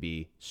we'd have to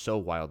be so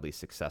wildly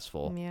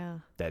successful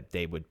that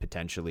they would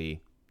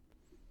potentially.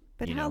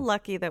 But how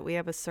lucky that we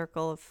have a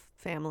circle of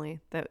family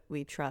that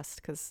we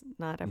trust, because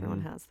not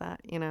everyone has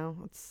that. You know,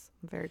 I'm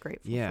very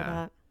grateful for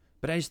that.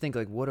 But I just think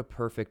like what a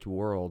perfect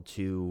world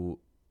to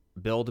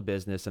build a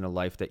business and a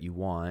life that you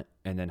want,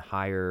 and then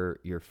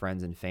hire your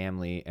friends and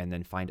family, and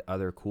then find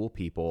other cool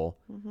people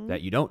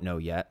that you don't know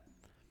yet,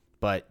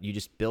 but you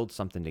just build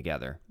something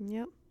together.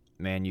 Yep.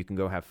 Man, you can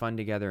go have fun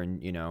together,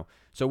 and you know,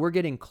 so we're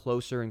getting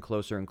closer and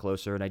closer and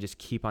closer, and I just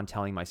keep on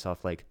telling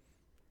myself like,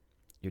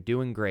 you're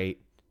doing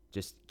great,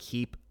 just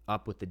keep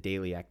up with the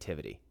daily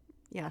activity.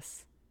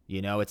 Yes.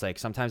 You know, it's like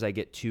sometimes I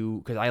get too,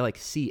 because I like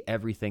see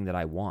everything that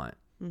I want,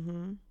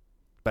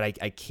 but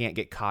I can't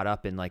get caught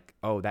up in like,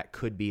 oh, that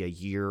could be a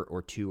year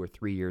or 2 or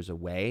 3 years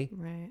away.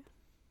 Right.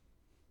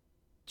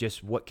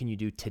 Just what can you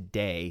do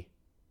today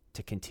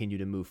to continue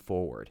to move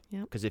forward?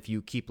 Because if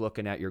you keep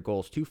looking at your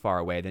goals too far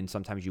away, then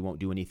sometimes you won't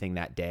do anything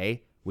that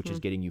day, which is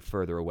getting you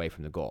further away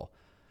from the goal.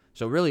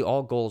 So really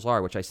all goals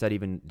are, which I said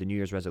even the New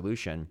Year's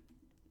resolution,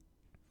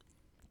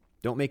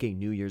 don't make a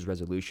New Year's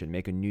resolution.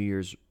 Make a New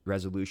Year's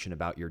resolution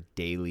about your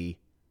daily,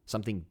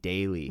 something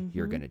daily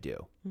you're going to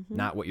do.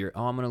 Not what you're,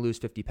 I'm going to lose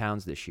 50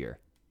 pounds this year.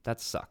 That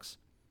sucks.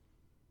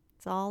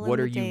 It's all what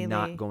in are the you daily.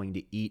 not going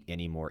to eat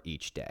anymore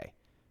each day?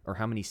 Or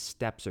how many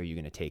steps are you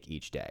going to take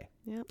each day?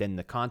 Then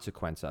the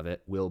consequence of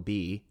it will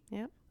be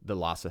the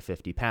loss of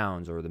 50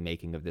 pounds or the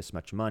making of this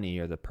much money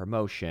or the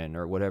promotion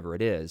or whatever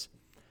it is.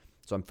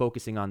 So I'm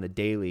focusing on the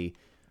daily,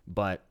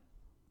 but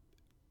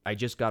I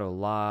just got a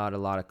lot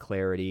of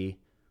clarity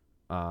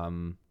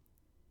that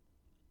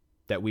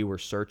we were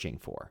searching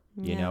for.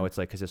 You know, it's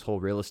like, because this whole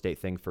real estate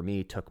thing for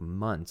me took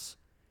months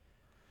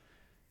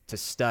to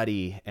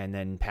study and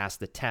then pass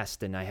the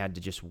test, and I had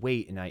to just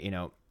wait,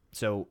 and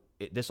so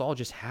this all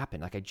just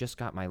happened. Like I just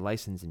got my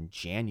license in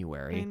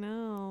January. I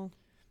know.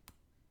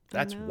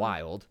 That's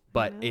wild.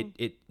 But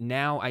it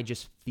now I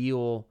just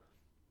feel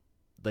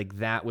like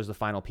that was the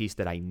final piece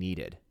that I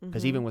needed.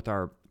 Because even with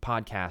our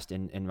podcast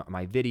and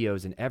my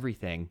videos and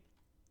everything,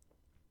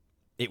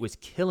 it was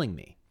killing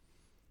me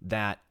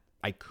that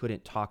I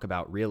couldn't talk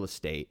about real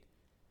estate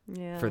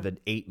for the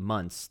 8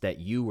 months that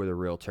you were the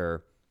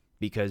realtor,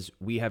 because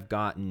we have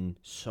gotten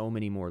so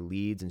many more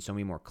leads and so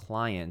many more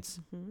clients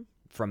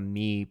from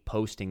me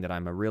posting that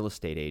I'm a real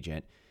estate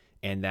agent,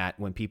 and that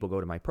when people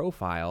go to my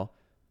profile,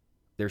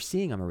 they're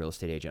seeing I'm a real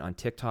estate agent on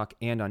TikTok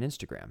and on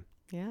Instagram.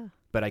 Yeah.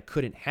 But I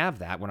couldn't have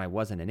that when I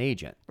wasn't an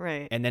agent.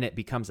 Right. And then it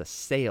becomes a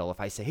sale. If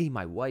I say, hey,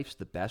 my wife's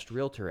the best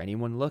realtor,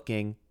 anyone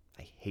looking?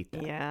 I hate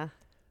that. Yeah.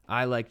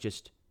 I like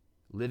just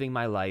living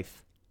my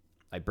life.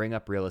 I bring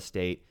up real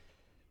estate.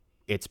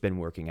 It's been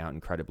working out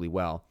incredibly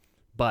well.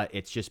 But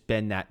it's just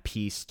been that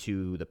piece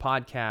to the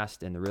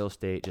podcast and the real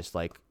estate, just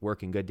like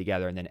working good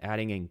together. And then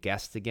adding in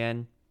guests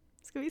again.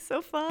 It's going to be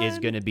so fun. Is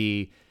going to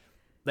be,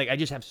 like, I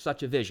just have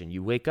such a vision.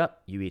 You wake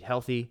up, you eat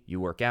healthy,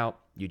 you work out,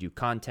 you do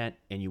content,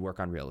 and you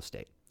work on real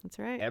estate. That's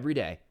right. Every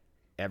day,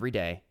 every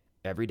day,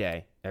 every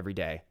day, every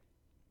day.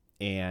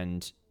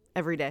 And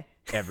every day.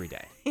 Every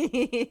day.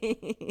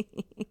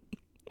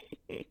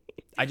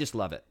 I just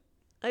love it.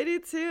 I do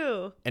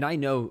too. And I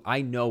know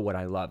what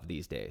I love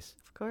these days.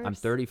 Of course. I'm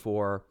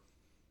 34.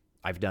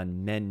 I've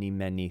done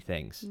many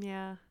things.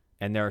 Yeah.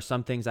 And there are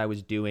some things I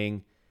was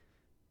doing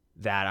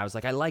that I was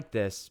like, I like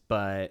this,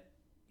 but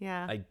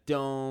I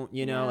don't,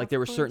 like there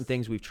were certain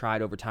things we've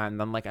tried over time.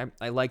 And I'm like,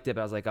 I liked it,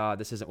 but I was like, oh,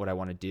 this isn't what I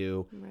want to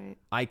do. Right.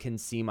 I can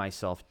see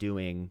myself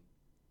doing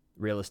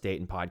real estate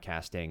and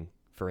podcasting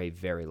for a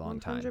very long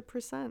time.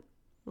 100%.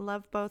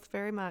 Love both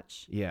very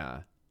much.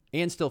 Yeah.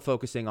 And still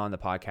focusing on the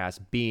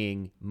podcast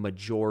being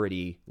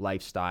majority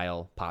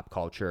lifestyle, pop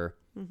culture.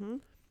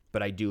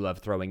 But I do love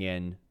throwing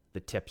in the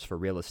tips for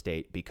real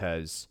estate,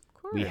 because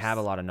we have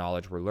a lot of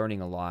knowledge. We're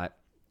learning a lot.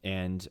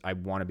 And I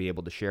want to be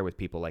able to share with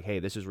people like, hey,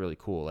 this is really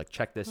cool. Like,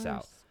 check this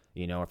out.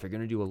 If you're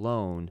going to do a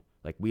loan,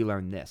 like, we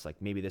learned this.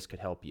 Like, maybe this could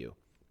help you.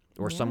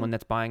 Or someone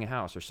that's buying a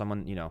house, or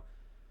someone,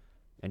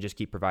 and just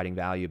keep providing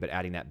value, but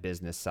adding that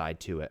business side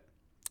to it.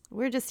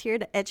 We're just here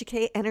to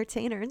educate,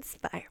 entertain, or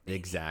inspire.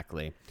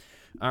 Exactly.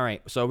 All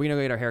right, so we're going to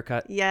go get our hair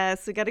cut.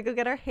 Yes, we got to go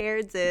get our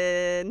hair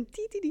done.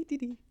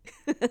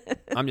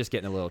 I'm just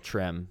getting a little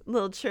trim.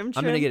 Little trim.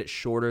 I'm going to get it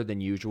shorter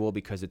than usual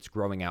because it's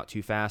growing out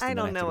too fast. I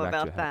don't know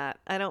about that.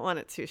 I don't want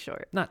it too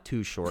short. Not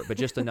too short, but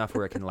just enough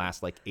where it can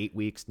last like 8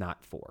 weeks,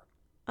 not 4.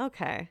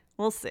 Okay.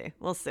 We'll see.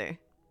 We'll see.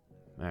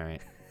 All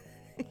right.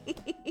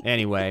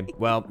 Anyway,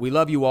 well, we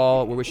love you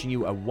all. We're wishing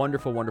you a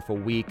wonderful, wonderful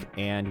week,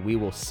 and we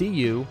will see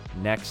you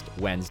next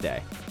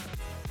Wednesday.